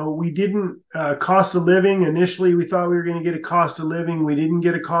budget. We didn't cost of living. Initially, we thought we were going to get a cost of living. We didn't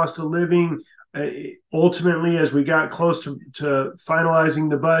get a cost of living ultimately, as we got close to finalizing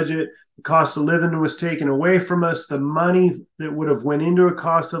the budget, the cost of living was taken away from us. The money that would have went into a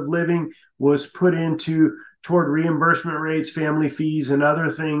cost of living was put toward reimbursement rates, family fees, and other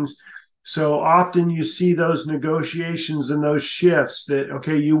things. So often you see those negotiations and those shifts that,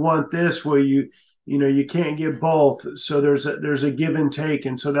 okay, you want this, well, you can't get both. So there's a give and take.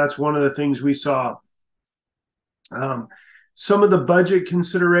 And so that's one of the things we saw. Some of the budget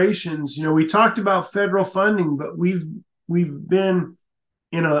considerations, we talked about federal funding, but we've been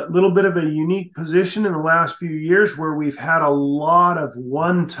in a little bit of a unique position in the last few years where we've had a lot of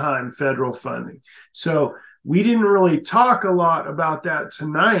one-time federal funding. So we didn't really talk a lot about that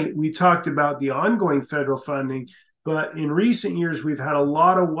tonight. We talked about the ongoing federal funding, but in recent years, we've had a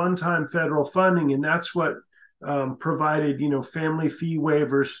lot of one-time federal funding, and that's what provided, family fee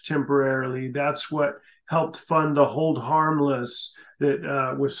waivers temporarily. That's what helped fund the hold harmless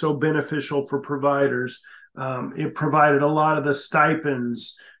that was so beneficial for providers. It provided a lot of the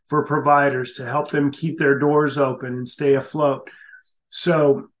stipends for providers to help them keep their doors open and stay afloat.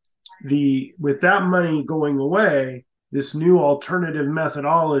 So with that money going away, this new alternative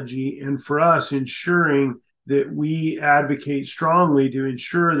methodology, and for us ensuring that we advocate strongly to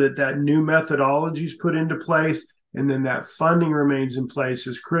ensure that new methodology is put into place and then that funding remains in place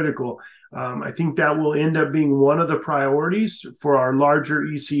is critical. I think that will end up being one of the priorities for our larger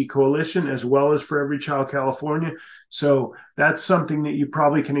ECE coalition, as well as for Every Child California. So that's something that you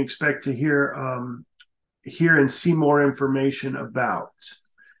probably can expect to hear and see more information about.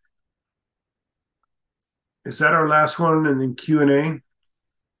 Is that our last one? And then Q&A.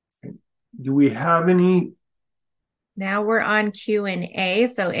 Do we have any? Now we're on Q&A.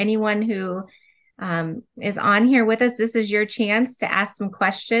 So anyone who is on here with us, this is your chance to ask some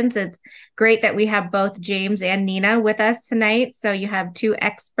questions. It's great that we have both James and Nina with us tonight. So you have two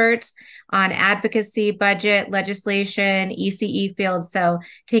experts on advocacy, budget, legislation, ECE field. So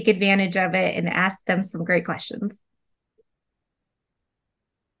take advantage of it and ask them some great questions.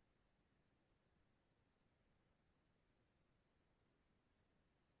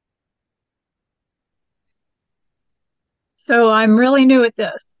 So I'm really new at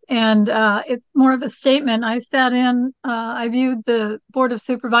this, and it's more of a statement. I viewed the Board of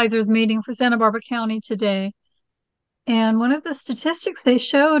Supervisors meeting for Santa Barbara County today, and one of the statistics they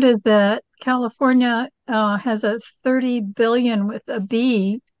showed is that California has a 30 billion with a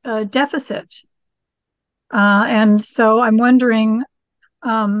B deficit. And so I'm wondering,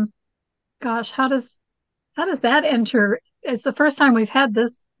 gosh, how does that enter? It's the first time we've had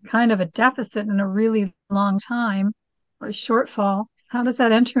this kind of a deficit in a really long time, or a shortfall. How does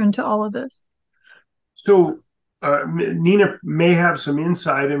that enter into all of this? So Nina may have some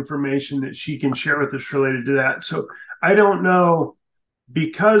inside information that she can share with us related to that. So I don't know,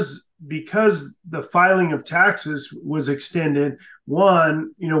 because the filing of taxes was extended.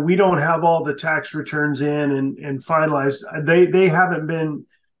 One, we don't have all the tax returns in and finalized. They haven't been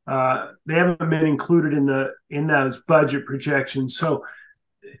included in those budget projections. So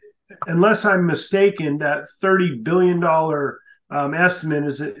unless I'm mistaken, that $30 billion estimate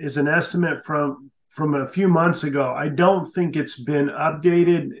is an estimate from a few months ago. I don't think it's been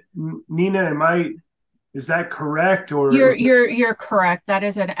updated. Nina, is that correct? Or you're correct. That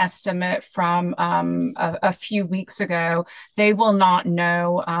is an estimate from a few weeks ago. They will not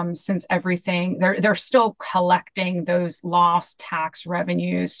know since everything they're still collecting those lost tax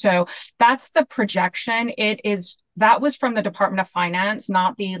revenues. So that's the projection. That was from the Department of Finance,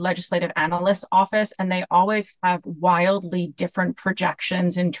 not the Legislative Analyst's Office, and they always have wildly different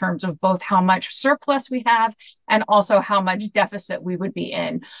projections in terms of both how much surplus we have and also how much deficit we would be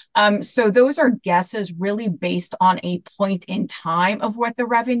in. So those are guesses really based on a point in time of what the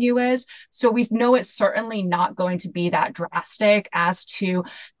revenue is. So we know it's certainly not going to be that drastic. As to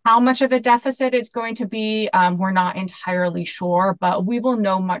how much of a deficit it's going to be, we're not entirely sure, but we will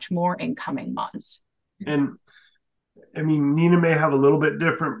know much more in coming months. And I mean, Nina may have a little bit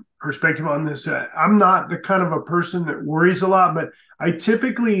different perspective on this. I'm not the kind of a person that worries a lot, but I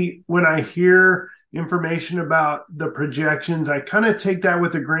typically, when I hear information about the projections, I kind of take that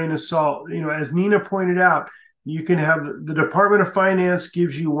with a grain of salt. As Nina pointed out, you can have the Department of Finance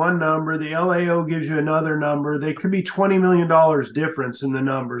gives you one number, the LAO gives you another number. They could be $20 million difference in the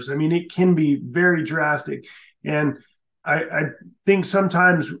numbers. I mean, it can be very drastic. And I think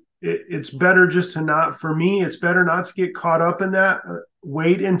sometimes it's better just to not, for me, it's better not to get caught up in that.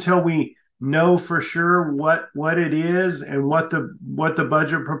 Wait until we know for sure what it is and what the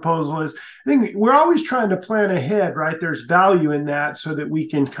budget proposal is. I think we're always trying to plan ahead, right? There's value in that so that we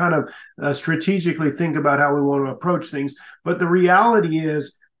can kind of strategically think about how we want to approach things. But the reality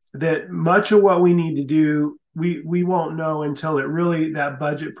is that much of what we need to do, we won't know until that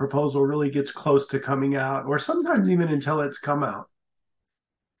budget proposal really gets close to coming out, or sometimes even until it's come out.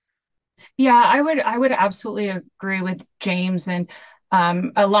 Yeah, I would absolutely agree with James, and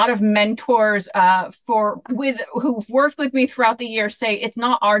a lot of mentors who've worked with me throughout the year say it's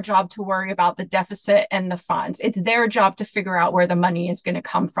not our job to worry about the deficit and the funds. It's their job to figure out where the money is going to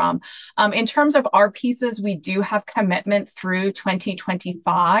come from. In terms of our pieces, we do have commitment through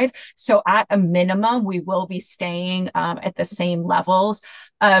 2025. So at a minimum, we will be staying at the same levels.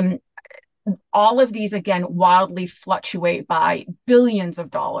 All of these, again, wildly fluctuate by billions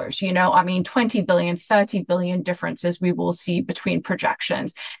of dollars. I mean, 20 billion, 30 billion differences we will see between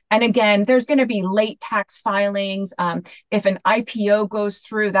projections. And again, there's going to be late tax filings. If an IPO goes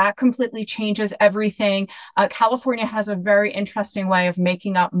through, that completely changes everything. California has a very interesting way of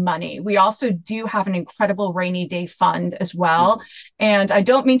making up money. We also do have an incredible rainy day fund as well. And I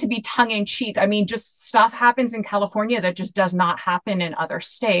don't mean to be tongue in cheek. I mean, just stuff happens in California that just does not happen in other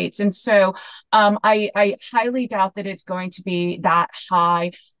states. And so I highly doubt that it's going to be that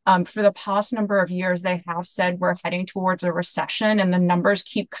high. For the past number of years, they have said we're heading towards a recession, and the numbers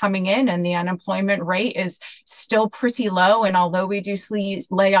keep coming in, and the unemployment rate is still pretty low. And although we do see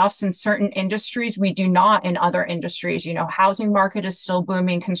layoffs in certain industries, we do not in other industries. Housing market is still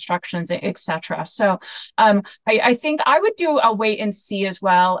booming, constructions, etc. So I think I would do a wait and see as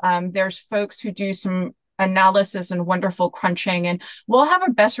well. There's folks who do some analysis and wonderful crunching, and we'll have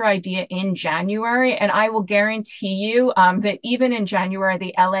a better idea in January. And I will guarantee you that even in January,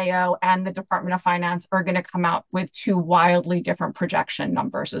 the LAO and the Department of Finance are going to come out with two wildly different projection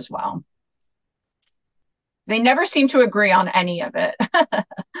numbers as well. They never seem to agree on any of it.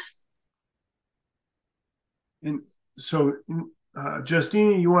 And so,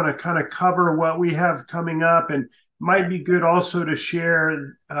 Justina, you want to kind of cover what we have coming up, and might be good also to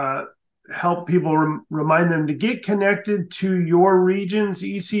share help people remind them to get connected to your region's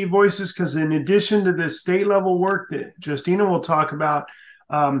ECE Voices, because in addition to the state level work that Justina will talk about,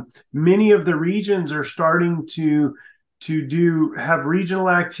 many of the regions are starting to have regional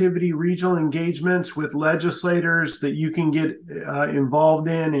activity, regional engagements with legislators that you can get involved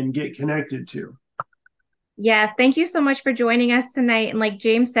in and get connected to. Yes, thank you so much for joining us tonight. And like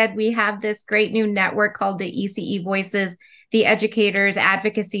James said, we have this great new network called the ECE Voices, the Educators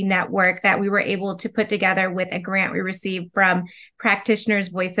Advocacy Network, that we were able to put together with a grant we received from Practitioners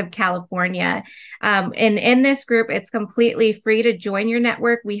Voice of California. And in this group, it's completely free to join your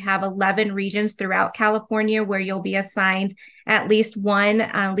network. We have 11 regions throughout California where you'll be assigned at least one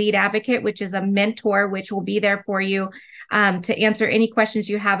lead advocate, which is a mentor, which will be there for you to answer any questions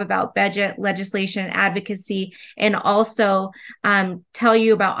you have about budget, legislation, advocacy, and also tell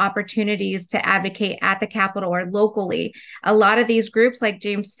you about opportunities to advocate at the Capitol or locally. A lot of these groups, like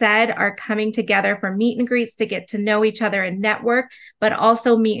James said, are coming together for meet and greets to get to know each other and network, but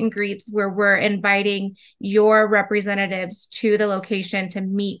also meet and greets where we're inviting your representatives to the location to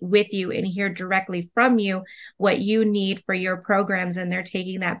meet with you and hear directly from you what you need for your programs, and they're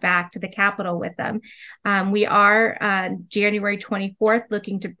taking that back to the Capitol with them. We are January 24th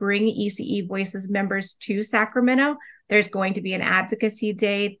looking to bring ECE Voices members to Sacramento. There's going to be an advocacy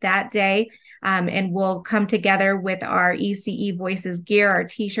day that day. And we'll come together with our ECE Voices gear, our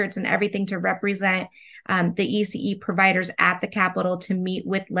t-shirts, and everything to represent the ECE providers at the Capitol to meet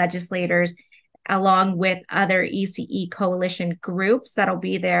with legislators, along with other ECE coalition groups that'll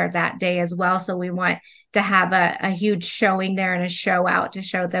be there that day as well. So we want to have a huge showing there and a show out to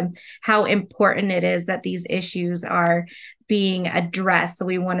show them how important it is that these issues are being addressed. So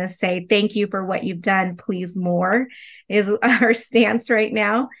we want to say thank you for what you've done. Please more is our stance right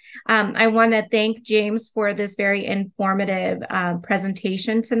now. I want to thank James for this very informative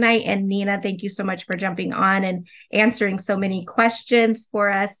presentation tonight. And Nina, thank you so much for jumping on and answering so many questions for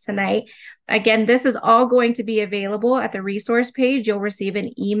us tonight. Again, this is all going to be available at the resource page. You'll receive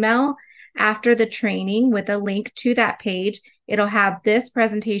an email after the training with a link to that page. It'll have this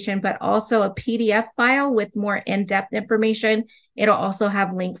presentation, but also a PDF file with more in-depth information. It'll also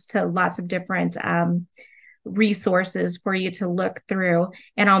have links to lots of different resources for you to look through.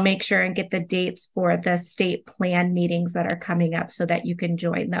 And I'll make sure and get the dates for the state plan meetings that are coming up so that you can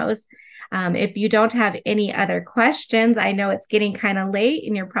join those. If you don't have any other questions, I know it's getting kind of late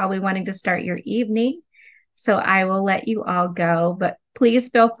and you're probably wanting to start your evening. So I will let you all go, but please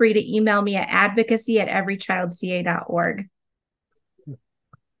feel free to email me at advocacy@everychildca.org.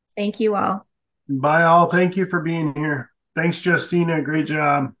 Thank you all. Bye all. Thank you for being here. Thanks, Justina. Great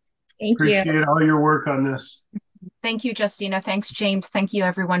job. Appreciate all your work on this. Thank you, Justina. Thanks, James. Thank you,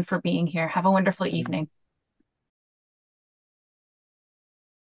 everyone, for being here. Have a wonderful evening.